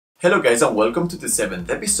Hello guys and welcome to the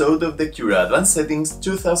 7th episode of the Cura Advanced Settings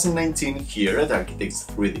 2019 here at Architects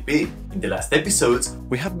 3DP. In the last episodes,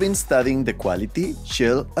 we have been studying the Quality,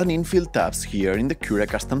 Shell and Infill tabs here in the Cura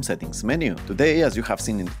Custom Settings menu. Today, as you have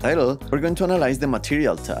seen in the title, we're going to analyze the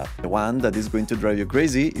Material tab, the one that is going to drive you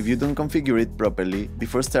crazy if you don't configure it properly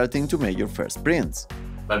before starting to make your first prints.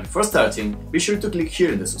 But before starting, be sure to click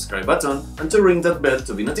here in the subscribe button and to ring that bell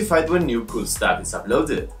to be notified when new cool stuff is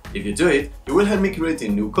uploaded. If you do it, you will help me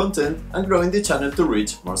creating new content and growing the channel to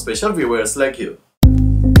reach more special viewers like you.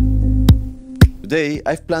 Today,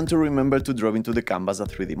 I've planned to remember to drop into the canvas a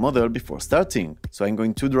 3D model before starting, so I'm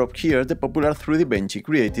going to drop here the popular 3D benchy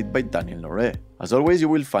created by Daniel Noré. As always, you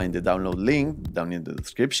will find the download link down in the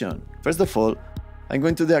description. First of all, I'm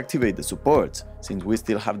going to deactivate the supports, since we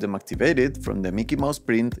still have them activated from the Mickey Mouse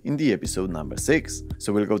print in the episode number 6.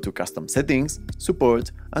 So we'll go to Custom Settings,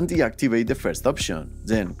 Support, and deactivate the first option.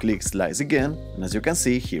 Then click Slice again, and as you can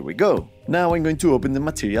see, here we go. Now I'm going to open the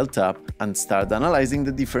Material tab and start analyzing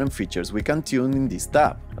the different features we can tune in this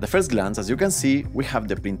tab. At the first glance, as you can see, we have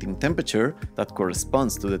the printing temperature that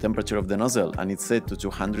corresponds to the temperature of the nozzle and it's set to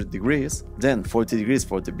 200 degrees, then 40 degrees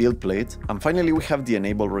for the build plate, and finally we have the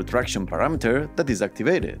Enable Retraction parameter that is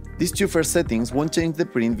activated. These two first settings won't change the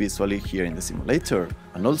print visually here in the simulator,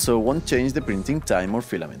 and also won't change the printing time or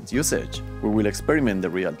filament usage. We will experiment the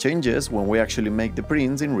real changes when we actually make the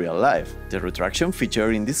prints in real life. The retraction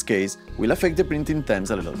feature in this case will affect the printing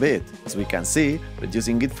times a little bit, as we can see,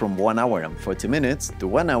 reducing it from 1 hour and 40 minutes to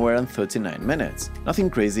 1 hour and 39 minutes. Nothing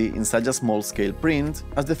crazy in such a small scale print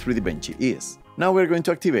as the 3D benchy is. Now we're going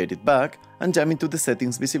to activate it back and jump into the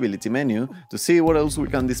Settings visibility menu to see what else we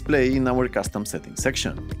can display in our custom settings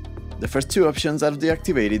section. The first two options are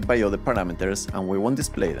deactivated by other parameters and we won't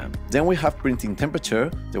display them. Then we have printing temperature,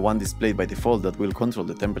 the one displayed by default that will control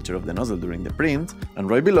the temperature of the nozzle during the print, and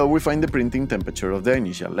right below we find the printing temperature of the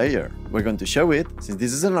initial layer. We're going to show it, since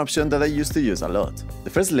this is an option that I used to use a lot. The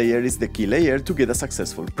first layer is the key layer to get a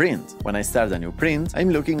successful print. When I start a new print, I'm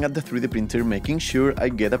looking at the 3D printer making sure I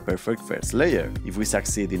get a perfect first layer. If we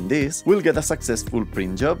succeed in this, we'll get a successful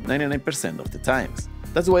print job 99% of the times.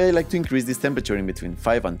 That's why I like to increase this temperature in between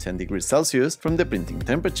 5 and 10 degrees Celsius from the printing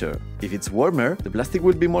temperature. If it's warmer, the plastic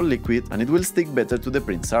will be more liquid and it will stick better to the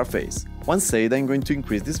print surface. Once said, I'm going to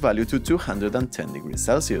increase this value to 210 degrees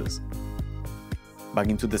Celsius. Back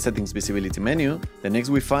into the Settings visibility menu, the next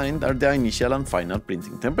we find are the initial and final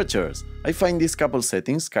printing temperatures. I find these couple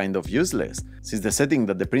settings kind of useless, since the setting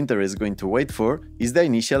that the printer is going to wait for is the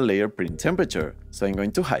initial layer print temperature, so I'm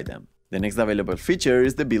going to hide them. The next available feature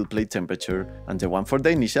is the build plate temperature and the one for the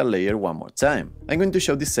initial layer one more time. I'm going to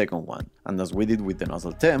show the second one, and as we did with the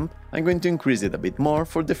nozzle temp, I'm going to increase it a bit more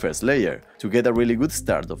for the first layer, to get a really good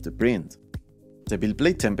start of the print. The build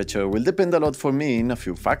plate temperature will depend a lot for me in a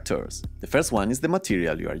few factors. The first one is the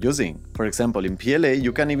material you are using. For example, in PLA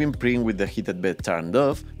you can even print with the heated bed turned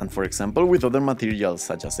off, and for example with other materials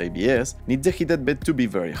such as ABS, need the heated bed to be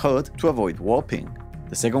very hot to avoid warping.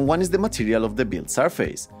 The second one is the material of the build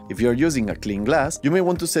surface. If you are using a clean glass, you may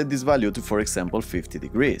want to set this value to, for example, 50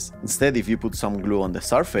 degrees. Instead, if you put some glue on the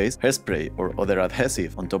surface, hairspray or other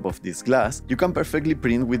adhesive on top of this glass, you can perfectly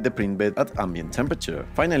print with the print bed at ambient temperature.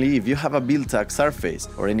 Finally, if you have a build-tag surface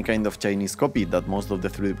or any kind of Chinese copy that most of the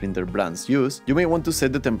 3D printer brands use, you may want to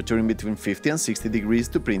set the temperature in between 50 and 60 degrees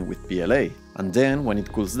to print with PLA. And then, when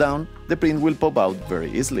it cools down, the print will pop out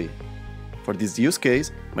very easily. For this use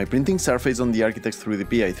case, my printing surface on the Architects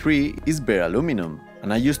 3DP i3 is bare aluminum,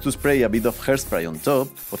 and I used to spray a bit of hairspray on top,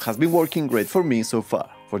 what has been working great for me so far.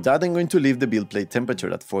 For that I'm going to leave the build plate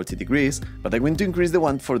temperature at 40 degrees, but I'm going to increase the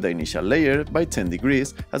one for the initial layer by 10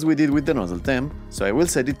 degrees as we did with the nozzle temp, so I will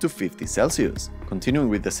set it to 50 Celsius. Continuing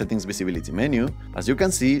with the Settings visibility menu, as you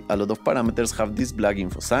can see, a lot of parameters have this black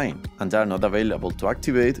info sign, and are not available to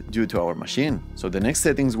activate due to our machine. So the next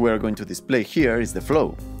settings we are going to display here is the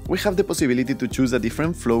flow. We have the possibility to choose a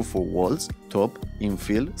different flow for walls, top,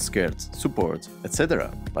 infill, skirts, support,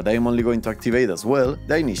 etc. But I am only going to activate as well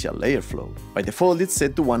the initial layer flow. By default it's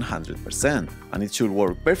set to 100%, and it should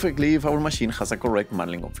work perfectly if our machine has a correct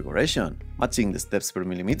Marlin configuration, matching the steps per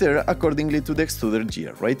millimeter accordingly to the extruder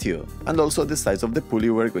GR ratio, and also the size of the pulley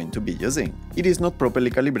we're going to be using. It is not properly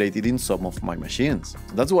calibrated in some of my machines,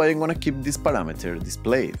 so that's why I'm gonna keep this parameter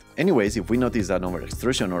displayed. Anyways, if we notice an over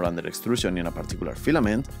extrusion or under extrusion in a particular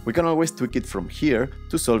filament, we can always tweak it from here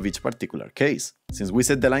to solve each particular case. Since we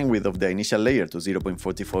set the line width of the initial layer to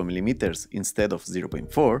 0.44mm instead of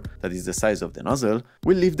 0.4, that is the size of the nozzle,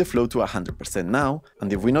 we'll leave the flow to 100% now,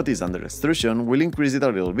 and if we notice under extrusion, we'll increase it a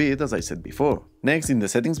little bit as I said before. before. Next, in the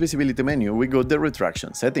settings visibility menu, we got the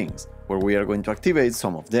retraction settings, where we are going to activate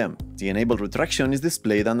some of them. The enabled retraction is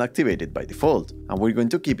displayed and activated by default, and we're going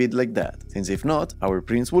to keep it like that, since if not, our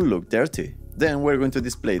prints will look dirty. Then we're going to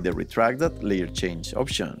display the retract at layer change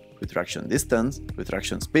option, retraction distance,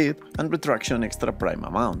 retraction speed, and retraction extra prime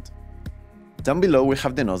amount. Down below we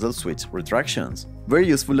have the nozzle switch retractions, very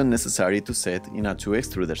useful and necessary to set in a 2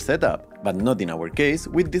 extruder setup, but not in our case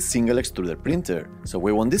with this single extruder printer, so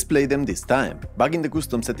we won't display them this time. Back in the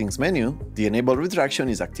custom settings menu, the enable retraction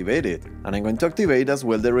is activated, and I'm going to activate as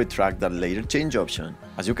well the retract at layer change option.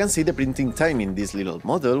 As you can see, the printing time in this little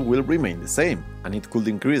model will remain the same, and it could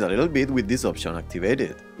increase a little bit with this option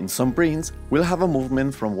activated. In some prints, we'll have a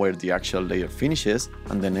movement from where the actual layer finishes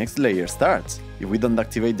and the next layer starts. If we don't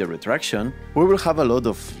activate the retraction, we will have a lot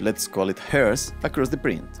of, let's call it, hairs across the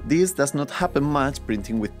print. This does not happen much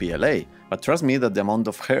printing with PLA, but trust me that the amount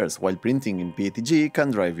of hairs while printing in PETG can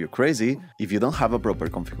drive you crazy if you don't have a proper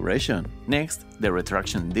configuration. Next, the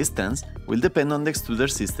retraction distance will depend on the extruder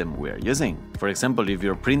system we are using. For example, if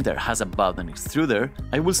your printer has a button extruder,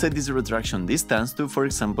 I will set this retraction distance to, for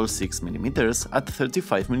example, 6mm at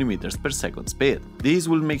 35mm per second speed. This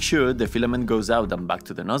will make sure the filament goes out and back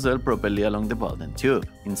to the nozzle properly along the button tube.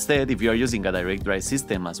 Instead, if you are using a direct dry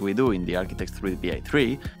system as we do in the Architect 3D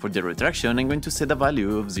i3, for the retraction I'm going to set a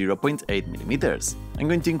value of 0.8mm. I'm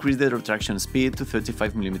going to increase the retraction speed to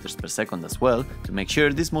 35mm per second as well, to make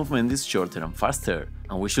sure this movement is shorter and faster.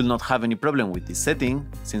 And we should not have any problem with this setting,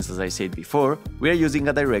 since as I said before, we are using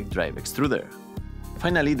a direct drive extruder.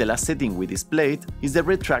 Finally, the last setting we displayed is the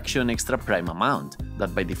retraction extra prime amount,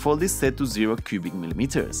 that by default is set to 0 cubic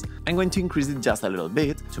millimeters. I'm going to increase it just a little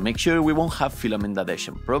bit to make sure we won't have filament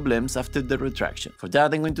adhesion problems after the retraction. For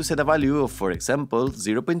that, I'm going to set a value of, for example,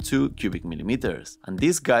 0.2 cubic millimeters. And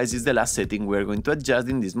this, guys, is the last setting we're going to adjust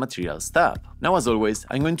in this materials tab. Now, as always,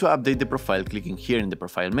 I'm going to update the profile clicking here in the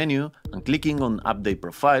profile menu and clicking on update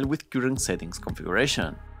profile with current settings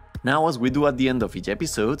configuration. Now, as we do at the end of each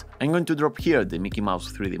episode, I'm going to drop here the Mickey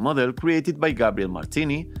Mouse 3D model created by Gabriel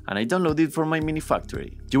Martini, and I downloaded it from my mini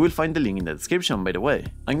factory. You will find the link in the description, by the way.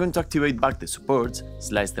 I'm going to activate back the supports,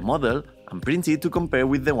 slice the model, and print it to compare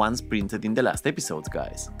with the ones printed in the last episode,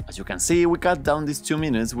 guys. As you can see, we cut down these 2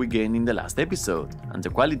 minutes we gained in the last episode, and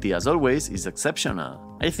the quality, as always, is exceptional.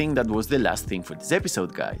 I think that was the last thing for this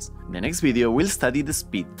episode, guys. In the next video, we'll study the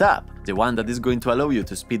speed tab, the one that is going to allow you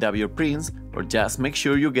to speed up your prints or just make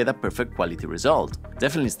sure you get a perfect quality result.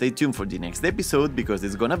 Definitely stay tuned for the next episode because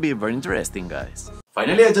it's gonna be very interesting, guys.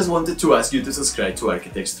 Finally, I just wanted to ask you to subscribe to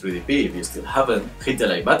Architects 3DP if you still haven't, hit the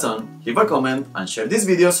like button, leave a comment, and share this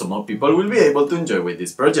video so more people will be able to enjoy with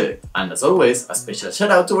this project. And as always, a special shout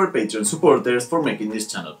out to our Patreon supporters for making this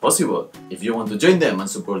channel possible. If you want to join them and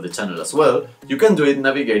support the channel as well, you can do it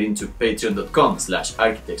navigating to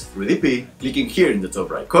patreon.com/architects3dp, clicking here in the top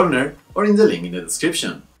right corner, or in the link in the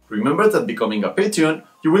description. Remember that becoming a Patreon,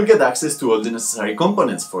 you will get access to all the necessary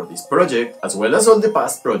components for this project, as well as all the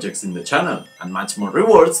past projects in the channel, and much more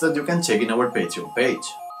rewards that you can check in our Patreon page.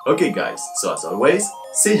 Okay guys, so as always,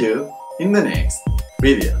 see you in the next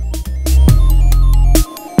video.